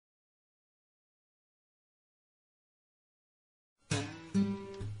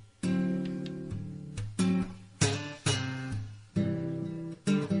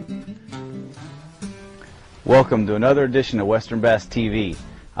Welcome to another edition of Western Bass TV.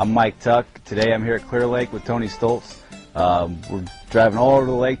 I'm Mike Tuck. Today I'm here at Clear Lake with Tony Stoltz. We're driving all over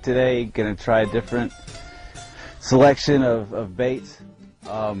the lake today, going to try a different selection of baits.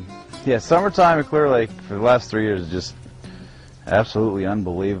 Yeah, summertime at Clear Lake for the last 3 years is just absolutely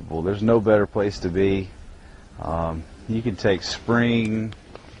unbelievable. There's no better place to be. You can take spring,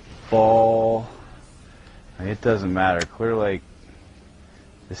 fall, it doesn't matter. Clear Lake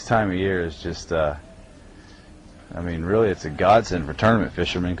this time of year is just I mean, really, it's a godsend for tournament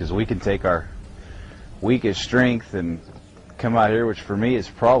fishermen because we can take our weakest strength and come out here, which for me is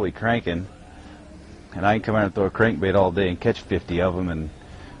probably cranking, and I can come out and throw a crankbait all day and catch 50 of them and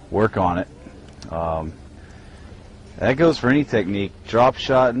work on it. That goes for any technique, drop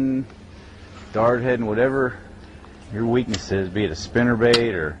shotting, dart heading, whatever your weakness is, be it a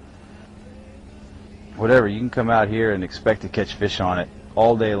spinnerbait or whatever. You can come out here and expect to catch fish on it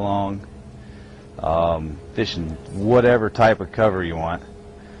all day long. Fishing whatever type of cover you want,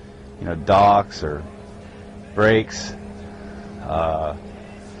 you know, docks or breaks,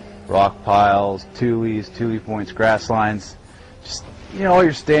 rock piles, tule points, grass lines, just, you know, all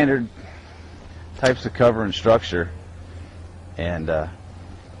your standard types of cover and structure, and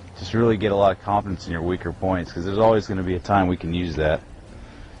just really get a lot of confidence in your weaker points, because there's always going to be a time we can use that.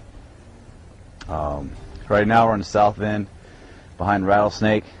 Right now we're on the south end behind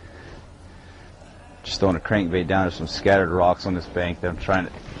Rattlesnake. Just throwing a crankbait down. There's some scattered rocks on this bank that I'm trying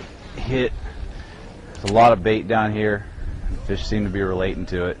to hit. There's a lot of bait down here. The fish seem to be relating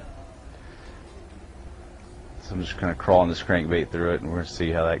to it. So I'm just kind of crawling this crankbait through it, and we're going to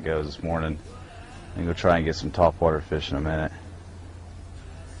see how that goes this morning. I'm going to try and get some topwater fish in a minute.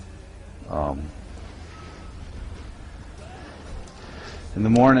 In the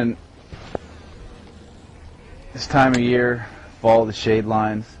morning, this time of year, follow the shade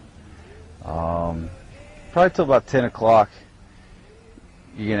lines. Probably till about 10 o'clock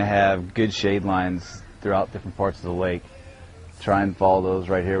you're going to have good shade lines throughout different parts of the lake. Try and follow those.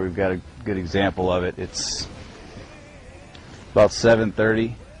 Right here we've got a good example of it. It's about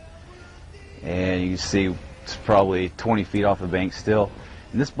 7:30 and you can see it's probably 20 feet off the bank still,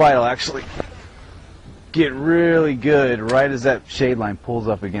 and this bite will actually get really good right as that shade line pulls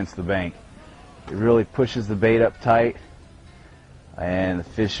up against the bank. It really pushes the bait up tight, and the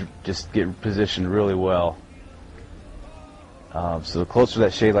fish just get positioned really well. So the closer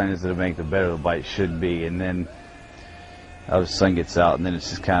that shade line is to the bank, the better the bite should be. And then the sun gets out, and then it's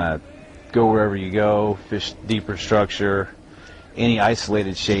just kind of go wherever you go, fish deeper structure, any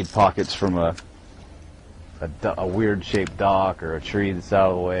isolated shade pockets from a weird shaped dock or a tree that's out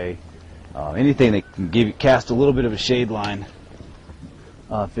of the way. Anything that can cast a little bit of a shade line,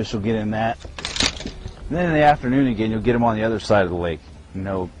 fish will get in that. And then in the afternoon again, you'll get them on the other side of the lake. You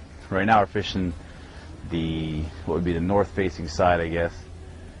know, right now we're fishing what would be the north-facing side, I guess,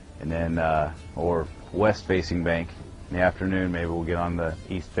 and then or west-facing bank. In the afternoon, maybe we'll get on the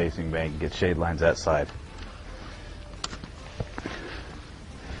east-facing bank and get shade lines that side.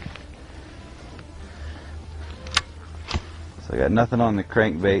 So I got nothing on the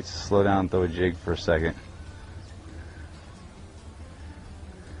crankbaits. Slow down, and throw a jig for a second.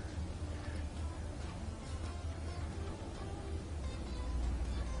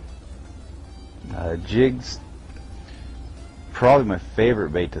 Jigs, probably my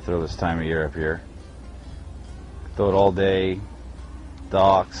favorite bait to throw this time of year up here. Throw it all day,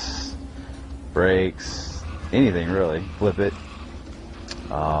 docks, breaks, anything really. Flip it.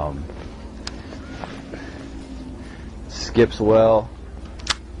 Skips well,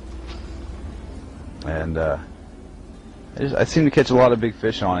 and I seem to catch a lot of big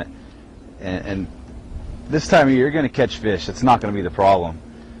fish on it. And this time of year, you're going to catch fish. It's not going to be the problem.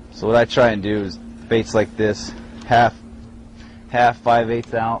 So what I try and do is baits like this, half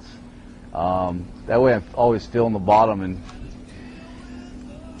 5/8 ounce. That way I'm always filling the bottom, and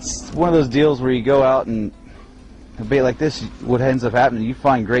it's one of those deals where you go out and a bait like this, what ends up happening, you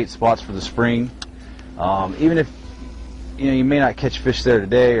find great spots for the spring. Even if you may not catch fish there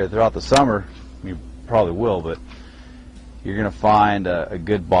today or throughout the summer, you probably will, but you're going to find a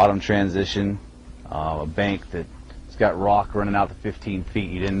good bottom transition, a bank that's got rock running out to 15 feet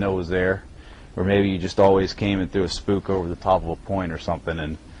you didn't know was there. Or maybe you just always came and threw a spook over the top of a point or something,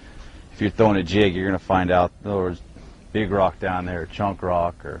 and if you're throwing a jig, you're going to find out there's big rock down there, chunk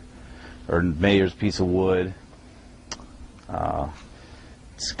rock, or maybe there's a piece of wood.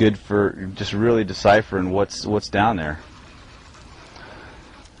 It's good for just really deciphering what's down there.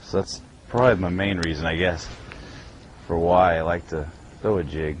 So that's probably my main reason, I guess, for why I like to throw a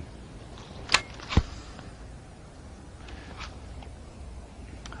jig.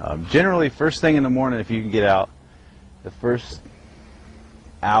 Generally, first thing in the morning, if you can get out, the first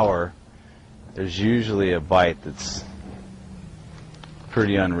hour, there's usually a bite that's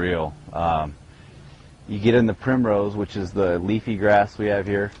pretty unreal. You get in the primrose, which is the leafy grass we have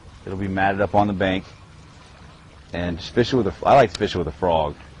here. It'll be matted up on the bank, and just fish it with I like to fish it with a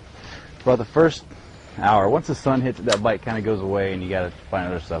frog. About the first hour, once the sun hits it, that bite kind of goes away, and you got to find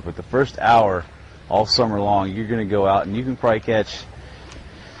other stuff. But the first hour, all summer long, you're going to go out and you can probably catch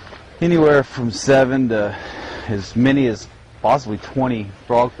anywhere from 7 to as many as possibly 20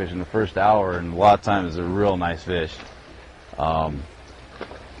 frogfish in the first hour, and a lot of times they're real nice fish.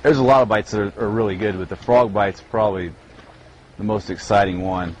 There's a lot of bites that are really good, but the frog bite's probably the most exciting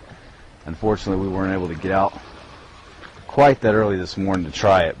one. Unfortunately, we weren't able to get out quite that early this morning to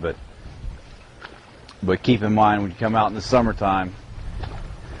try it, but keep in mind, when you come out in the summertime,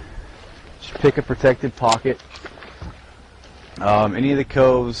 just pick a protected pocket. Any of the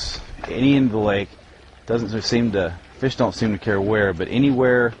coves, any end of the lake, fish don't seem to care where, but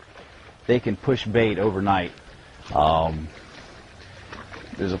anywhere they can push bait overnight.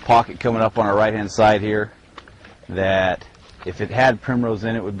 There's a pocket coming up on our right hand side here that, if it had primrose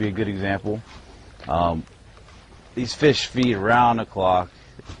in it, would be a good example. These fish feed around the clock,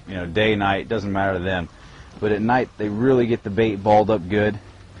 day, night, doesn't matter to them. But at night, they really get the bait balled up good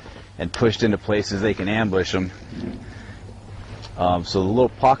and pushed into places they can ambush them. So the little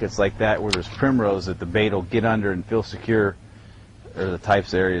pockets like that where there's primrose that the bait will get under and feel secure are the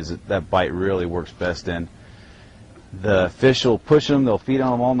types of areas that bite really works best in. The fish will push them, they'll feed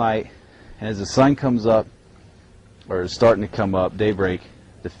on them all night, and as the sun comes up, or is starting to come up, daybreak,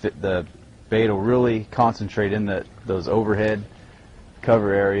 the bait will really concentrate in those overhead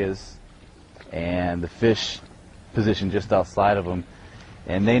cover areas, and the fish position just outside of them.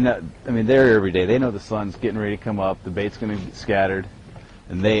 And they know, they're here every day. They know the sun's getting ready to come up, the bait's going to get scattered,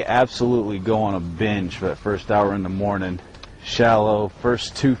 and they absolutely go on a binge for that first hour in the morning, shallow,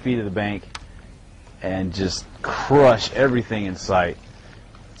 first 2 feet of the bank, and just crush everything in sight.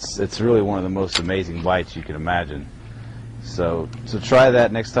 It's really one of the most amazing bites you can imagine. So try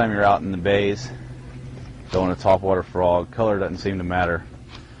that next time you're out in the bays. Throwing a topwater frog. Color doesn't seem to matter.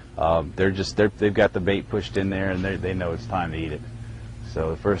 They've got the bait pushed in there, and they know it's time to eat it. So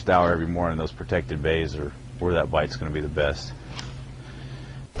the first hour every morning, those protected bays are where that bite's going to be the best.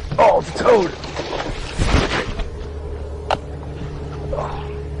 Oh, it's a toad!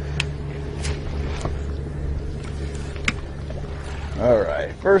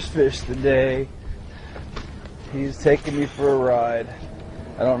 Alright, first fish of the day. He's taking me for a ride.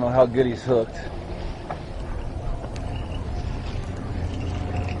 I don't know how good he's hooked.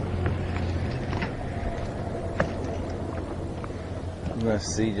 I'm going to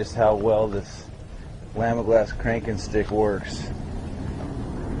see just how well this Lamaglass cranking stick works.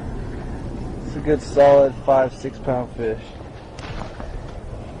 It's a good solid 5-6 pound fish.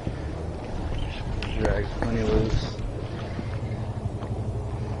 Drags plenty loose.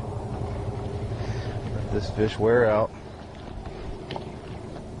 Let this fish wear out.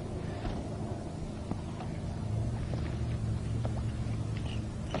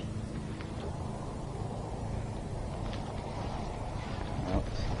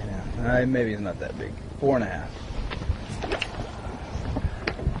 Maybe it's not that big. 4.5.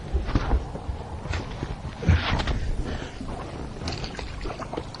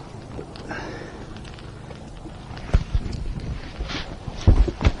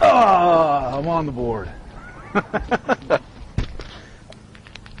 Ah, I'm on the board.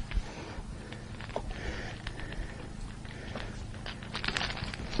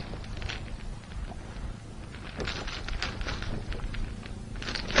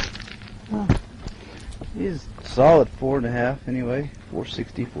 He's solid 4.5 anyway.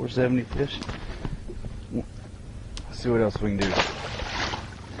 460, 470 fish. Let's see what else we can do.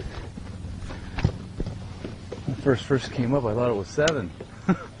 When it first came up, I thought it was 7.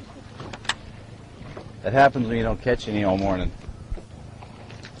 That happens when you don't catch any all morning.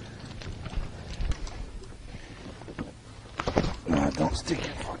 Don't stick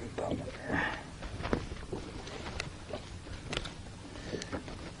your fucking thumb in there.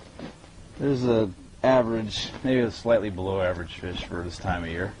 There's a average, maybe a slightly below average fish for this time of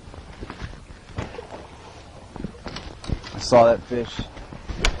year. I saw that fish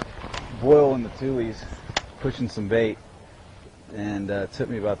boil in the tulies, pushing some bait, and it took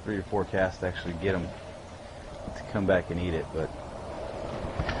me about 3 or 4 casts to actually get him to come back and eat it. But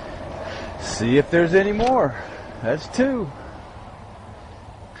see if there's any more. That's 2.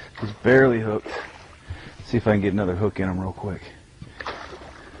 He's barely hooked. See if I can get another hook in him real quick.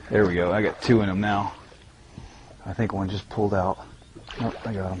 There we go. I got 2 in them now. I think one just pulled out. Oh,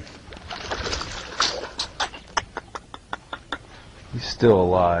 I got him. He's still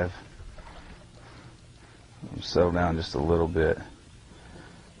alive. I'll settle down just a little bit.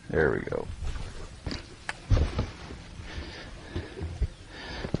 There we go.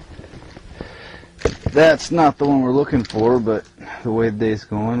 That's not the one we're looking for, but the way the day's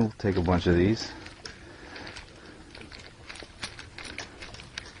going, we'll take a bunch of these.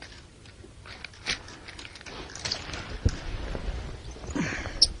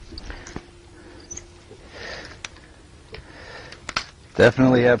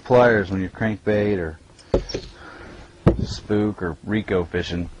 Definitely have pliers when you're crankbait or spook or Rico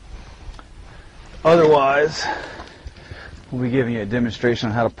fishing. Otherwise, we'll be giving you a demonstration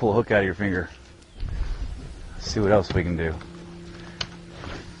on how to pull a hook out of your finger. See what else we can do.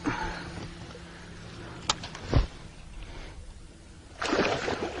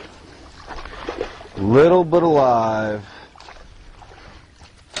 Little but alive.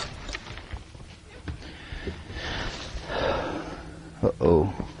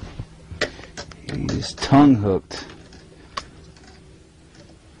 Uh-oh. He's tongue hooked.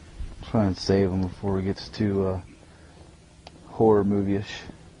 Try and save him before he gets too horror movie-ish.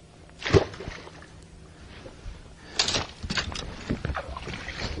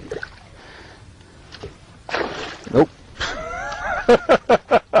 Nope.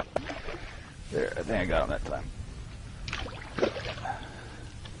 There, I think I got him that time.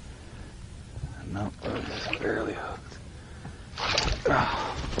 Nope, it's barely hooked.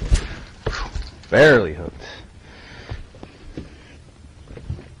 Oh, barely hooked.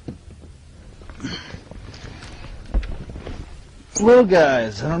 Little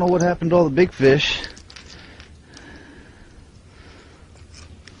guys, I don't know what happened to all the big fish.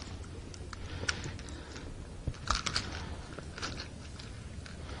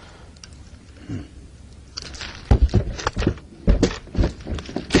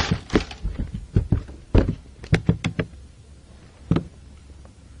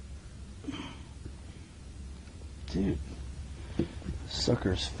 Dude,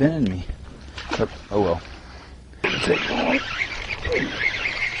 sucker's finning me. Oh well.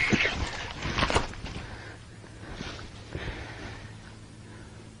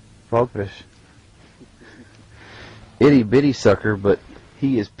 Frogfish. Itty bitty sucker, but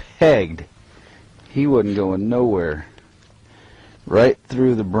he is pegged. He wasn't going nowhere. Right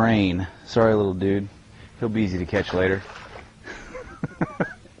through the brain. Sorry, little dude. He'll be easy to catch later.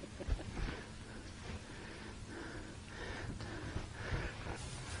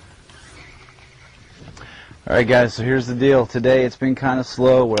 Alright guys, so here's the deal. Today it's been kind of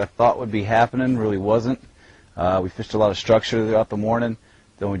slow. What I thought would be happening really wasn't. We fished a lot of structure throughout the morning,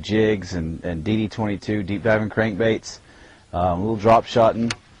 throwing jigs and DD22 deep diving crankbaits, a little drop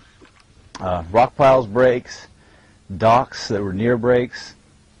shotting, rock piles breaks, docks that were near breaks,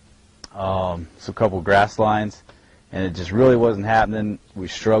 so a couple grass lines, and it just really wasn't happening. We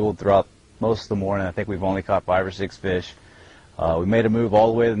struggled throughout most of the morning. I think we've only caught 5 or 6 fish. We made a move all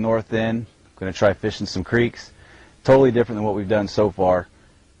the way to the north end. Going to try fishing some creeks, totally different than what we've done so far.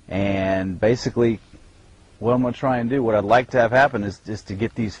 And basically what I'm going to try and do, what I'd like to have happen is just to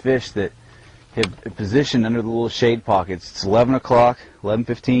get these fish that have positioned under the little shade pockets. It's 11 o'clock,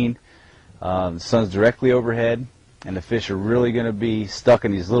 11:15, the sun's directly overhead, and the fish are really going to be stuck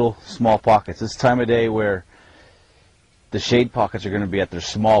in these little small pockets. This time of day where the shade pockets are going to be at their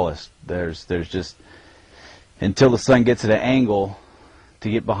smallest. There's just, until the sun gets at an angle to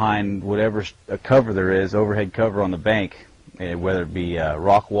get behind whatever cover there is, overhead cover on the bank, whether it be a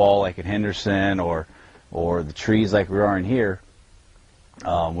rock wall like at Henderson or the trees like we are in here.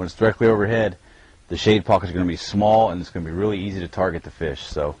 When it's directly overhead, the shade pockets are going to be small and it's going to be really easy to target the fish.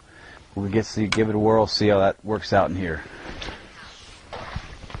 So we'll give it a whirl, see how that works out in here.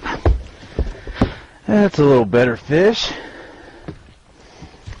 That's a little better fish.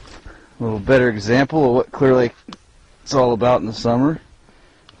 A little better example of what Clear Lake is all about in the summer.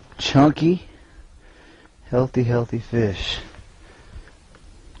 Chunky, healthy fish.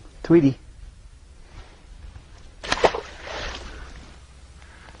 Tweety.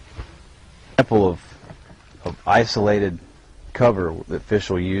 Example of isolated cover that fish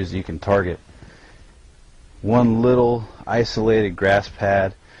will use. You can target one little isolated grass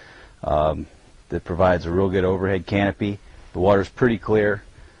pad that provides a real good overhead canopy. The water's pretty clear,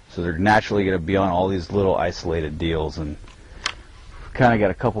 so they're naturally going to be on all these little isolated deals, and kind of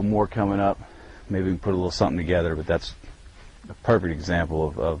got a couple more coming up. Maybe we can put a little something together, but that's a perfect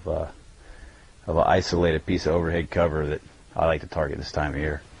example of an isolated piece of overhead cover that I like to target this time of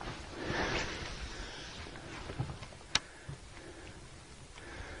year.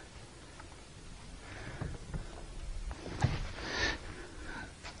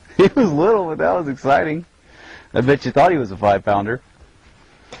 He was little, but that was exciting. I bet you thought he was a 5-pounder.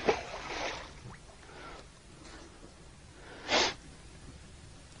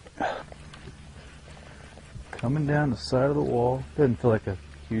 Coming down the side of the wall. Doesn't feel like a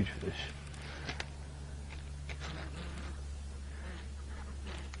huge fish.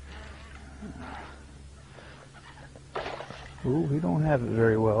 Ooh, he don't have it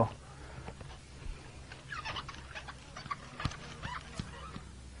very well.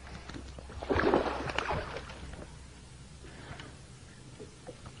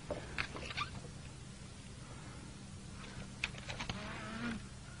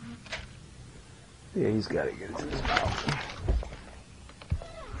 Yeah, he's got to get it to his mouth.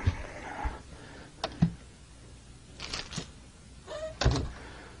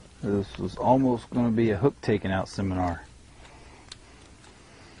 This was almost going to be a hook taken out seminar.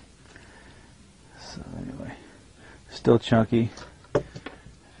 So anyway, still chunky.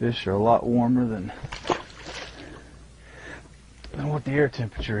 Fish are a lot warmer than what the air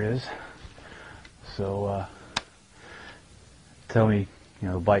temperature is. So tell me, you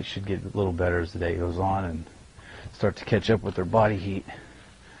know, the bites should get a little better as the day goes on and start to catch up with their body heat.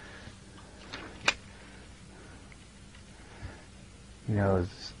 You know,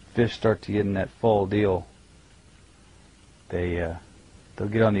 as fish start to get in that fall deal, they'll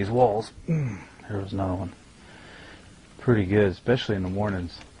get on these walls. There was another one. Pretty good, especially in the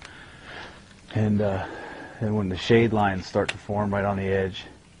mornings. And when the shade lines start to form right on the edge,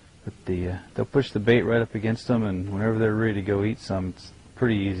 they'll push the bait right up against them, and whenever they're ready to go eat some, it's a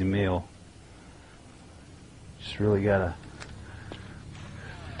pretty easy meal. Just really gotta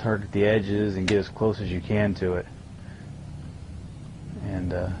target the edges and get as close as you can to it.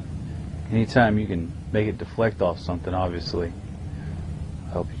 And anytime you can make it deflect off something, obviously,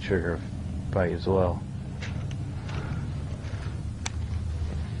 help you trigger a bite as well.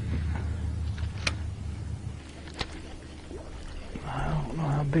 I don't know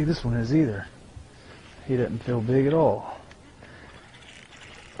how big this one is either. He doesn't feel big at all.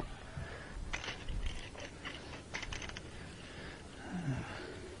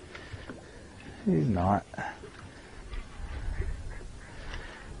 He's not.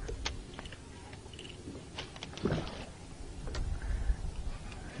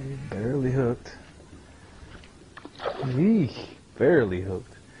 He's barely hooked. Eek, barely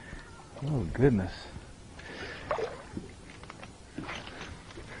hooked. Oh goodness.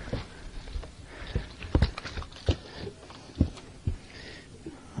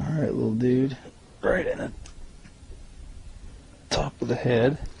 Alright, little dude. Right in the top of the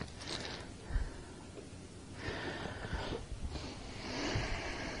head.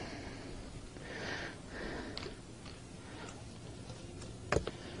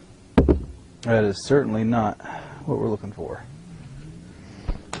 That is certainly not what we're looking for.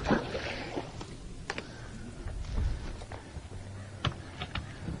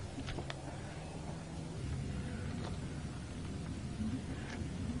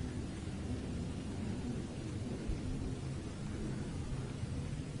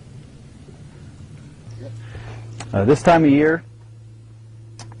 This time of year,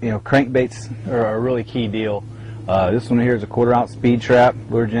 you know, crankbaits are a really key deal. This one here is a 1/4 ounce speed trap,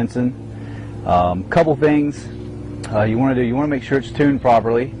 lure Jensen. Couple things you want to do. You want to make sure it's tuned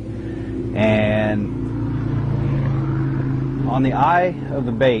properly, and on the eye of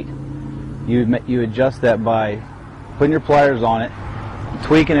the bait, you adjust that by putting your pliers on it,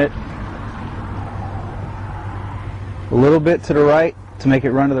 tweaking it a little bit to the right to make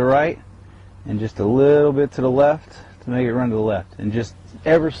it run to the right, and just a little bit to the left to make it run to the left, and just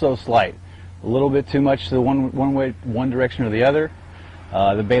ever so slight. A little bit too much to one direction or the other,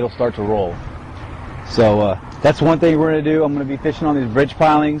 the bait will start to roll. So that's one thing we're going to do. I'm going to be fishing on these bridge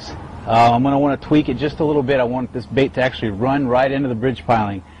pilings. I'm going to want to tweak it just a little bit. I want this bait to actually run right into the bridge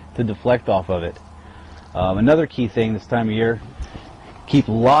piling to deflect off of it. Another key thing this time of year, keep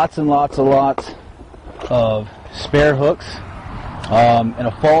lots and lots of spare hooks. In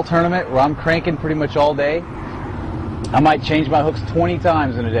a fall tournament where I'm cranking pretty much all day, I might change my hooks 20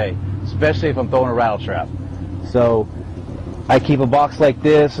 times in a day, especially if I'm throwing a rattle trap. So I keep a box like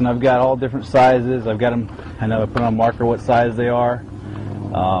this, and I've got all different sizes. I've got them, I know I put on a marker what size they are,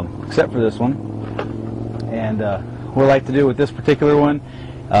 except for this one. And what I like to do with this particular one,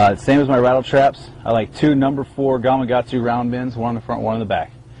 same as my rattle traps, I like 2 number 4 Gamakatsu round bins, one on the front, one on the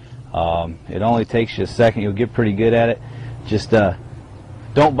back. It only takes you a second. You'll get pretty good at it. Just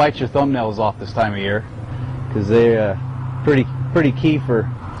don't bite your thumbnails off this time of year, because they're pretty key for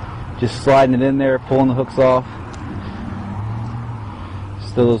just sliding it in there, pulling the hooks off.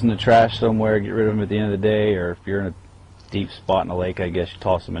 Still those in the trash somewhere, get rid of them at the end of the day, or if you're in a deep spot in the lake, I guess you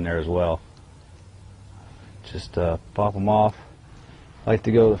toss them in there as well. Just pop them off. I like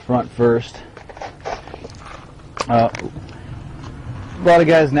to go to the front first. A lot of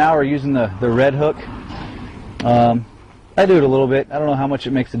guys now are using the red hook. I do it a little bit. I don't know how much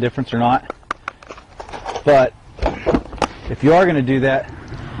it makes a difference or not. But if you are going to do that,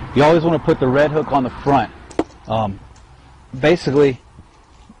 you always want to put the red hook on the front. Basically,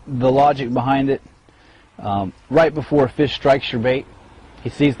 the logic behind it, right before a fish strikes your bait, he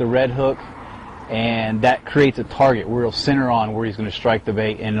sees the red hook, and that creates a target where he'll center on where he's going to strike the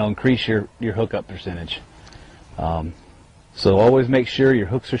bait, and it'll increase your hookup percentage. So always make sure your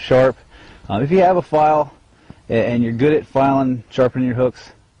hooks are sharp. If you have a file and you're good at filing, sharpening your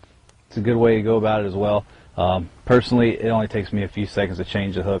hooks, it's a good way to go about it as well. Personally, it only takes me a few seconds to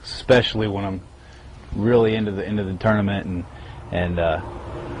change the hooks, especially when I'm really into the tournament and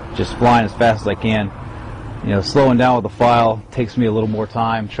just flying as fast as I can. You know, slowing down with the file takes me a little more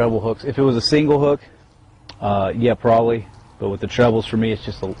time. Treble hooks, if it was a single hook, yeah, probably. But with the trebles, for me, it's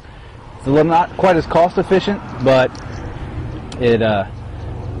just it's a little not quite as cost efficient, but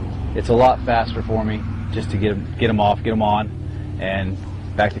it's a lot faster for me just to get them off, get them on, and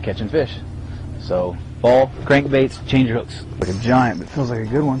back to catching fish. So ball, crankbaits, change your hooks. Like a giant, but it feels like a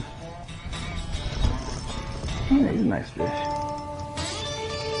good one. Yeah, he's a nice fish.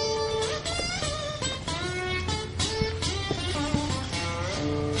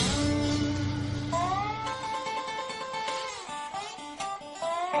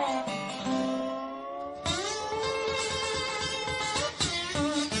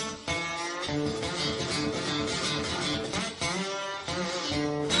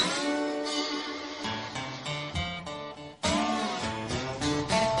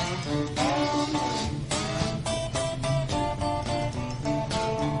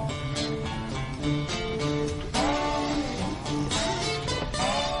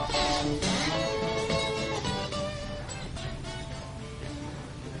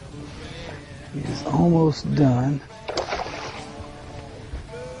 He's almost done.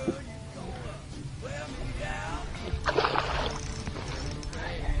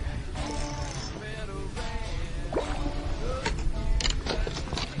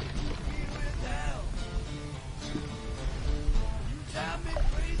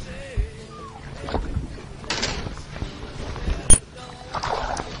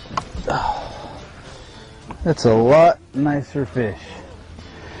 Oh, that's a lot nicer fish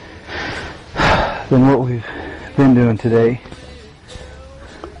than what we've been doing today.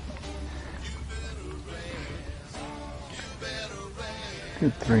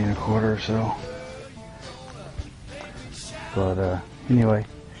 Good 3 1/4 or so. But anyway,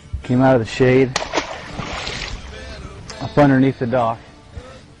 came out of the shade up underneath the dock.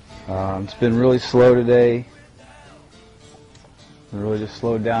 It's been really slow today. Really just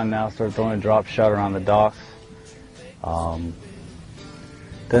slowed down now. Started throwing a drop shot around the docks.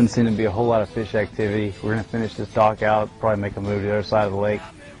 Doesn't seem to be a whole lot of fish activity. We're going to finish this dock out, probably make a move to the other side of the lake,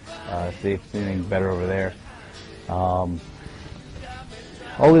 see if there's anything better over there. All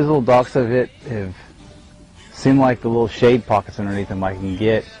these little docks I've hit have seemed like the little shade pockets underneath them I can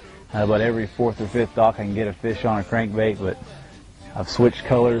get. About every 4th or 5th dock I can get a fish on a crankbait, but I've switched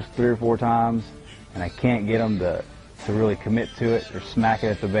colors 3 or 4 times, and I can't get them to really commit to it. They're smacking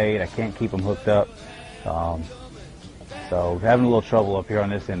at the bait. I can't keep them hooked up. So we're having a little trouble up here on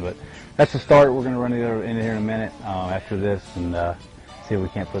this end, but that's the start. We're going to run it in here in a minute after this and see if we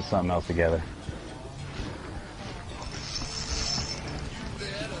can't put something else together.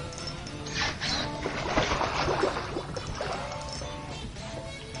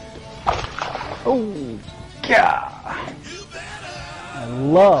 Oh, God! I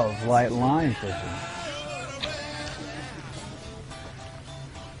love light line fishing.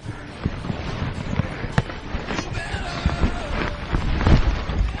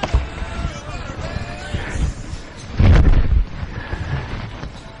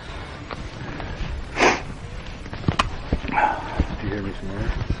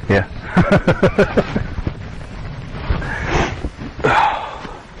 Yeah.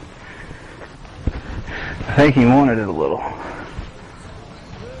 I think he wanted it a little.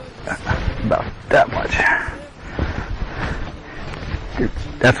 About that much.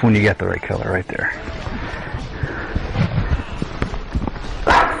 That's when you get the right color right there.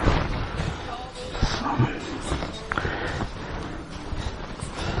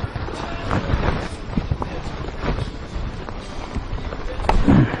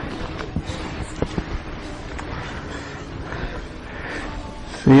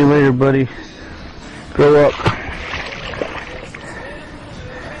 See you later, buddy. Grow up.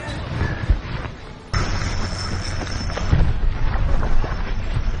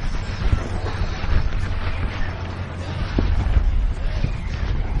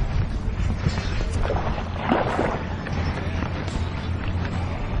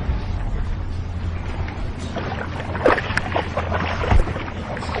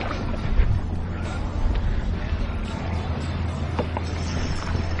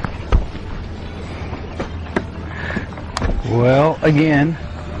 Well, again,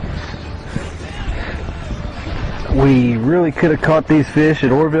 we really could have caught these fish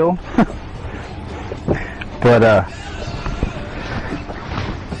at Orville, but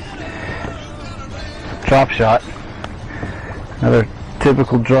drop shot, another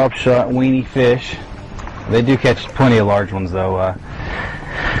typical drop shot weenie fish. They do catch plenty of large ones though.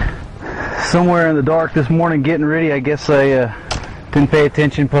 Somewhere in the dark this morning getting ready, I guess I didn't pay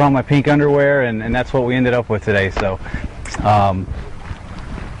attention, put on my pink underwear, and that's what we ended up with today. So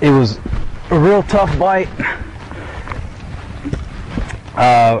it was a real tough bite.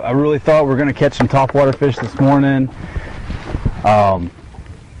 I really thought we were going to catch some topwater fish this morning.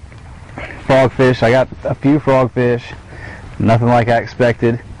 Frogfish, I got a few frogfish, nothing like I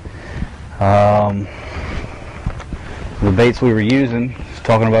expected. The baits we were using, just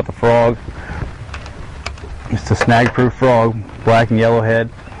talking about the frog, it's a snag-proof frog, black and yellow head,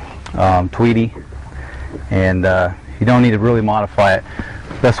 Tweety, and you don't need to really modify it.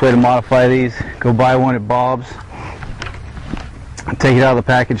 Best way to modify these, go buy one at Bob's, take it out of the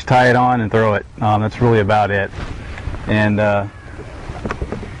package, tie it on, and throw it. That's really about it. And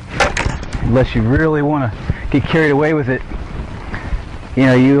unless you really want to get carried away with it, you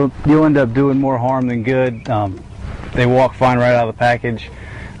know, you'll end up doing more harm than good. They walk fine right out of the package.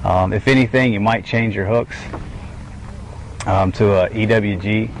 If anything, you might change your hooks to a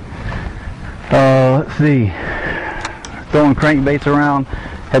EWG. Let's see, throwing crankbaits around,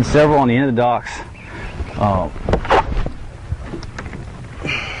 had several on the end of the docks.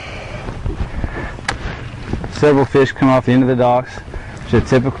 Several fish come off the end of the docks. It's a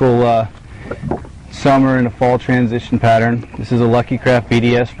typical summer and a fall transition pattern. This is a Lucky Craft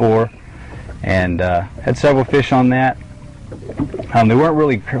BDS4, and had several fish on that. They weren't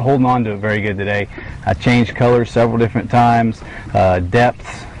really holding on to it very good today. I changed colors several different times,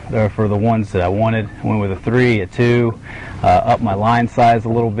 depths for the ones that I wanted. I went with a 3, a 2, up my line size a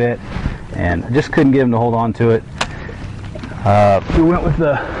little bit, and I just couldn't get them to hold on to it. We went with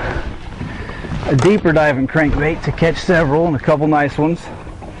a deeper diving crankbait to catch several, and a couple nice ones,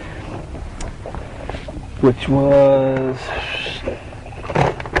 which was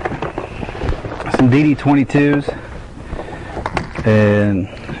some DD22s, and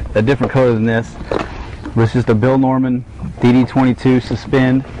a different color than this. It was just a Bill Norman DD22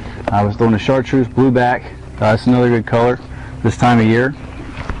 suspend. I was throwing a chartreuse blueback. It's another good color this time of year.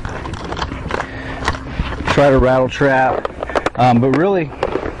 Tried a rattle trap, but really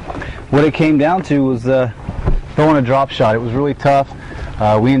what it came down to was throwing a drop shot. It was really tough.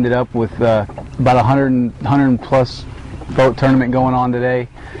 We ended up with about 100 plus boat tournament going on today,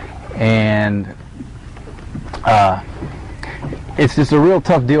 and it's just a real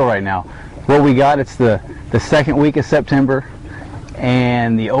tough deal right now. What we got, it's the second week of September,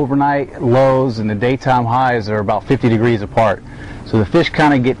 and the overnight lows and the daytime highs are about 50 degrees apart. So the fish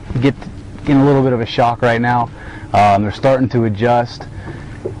kind of get in a little bit of a shock right now. They're starting to adjust,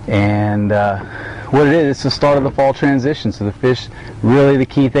 and what it is, it's the start of the fall transition. So the fish, really the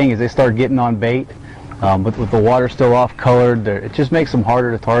key thing is they start getting on bait, but with the water still off colored, it just makes them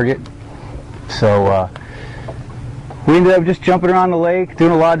harder to target. So we ended up just jumping around the lake,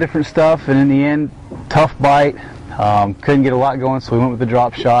 doing a lot of different stuff, and in the end, tough bite. Couldn't get a lot going, so we went with the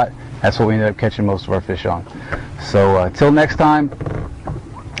drop shot. That's what we ended up catching most of our fish on. So till next time,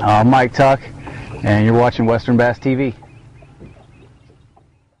 I'm Mike Tuck, and you're watching Western Bass TV.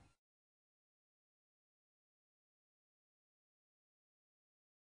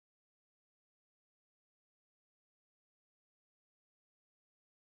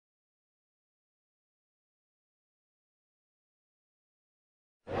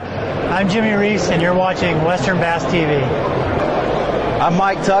 I'm Jimmy Reese, and you're watching Western Bass TV. I'm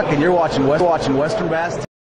Mike Tuck, and you're watching Western Bass TV.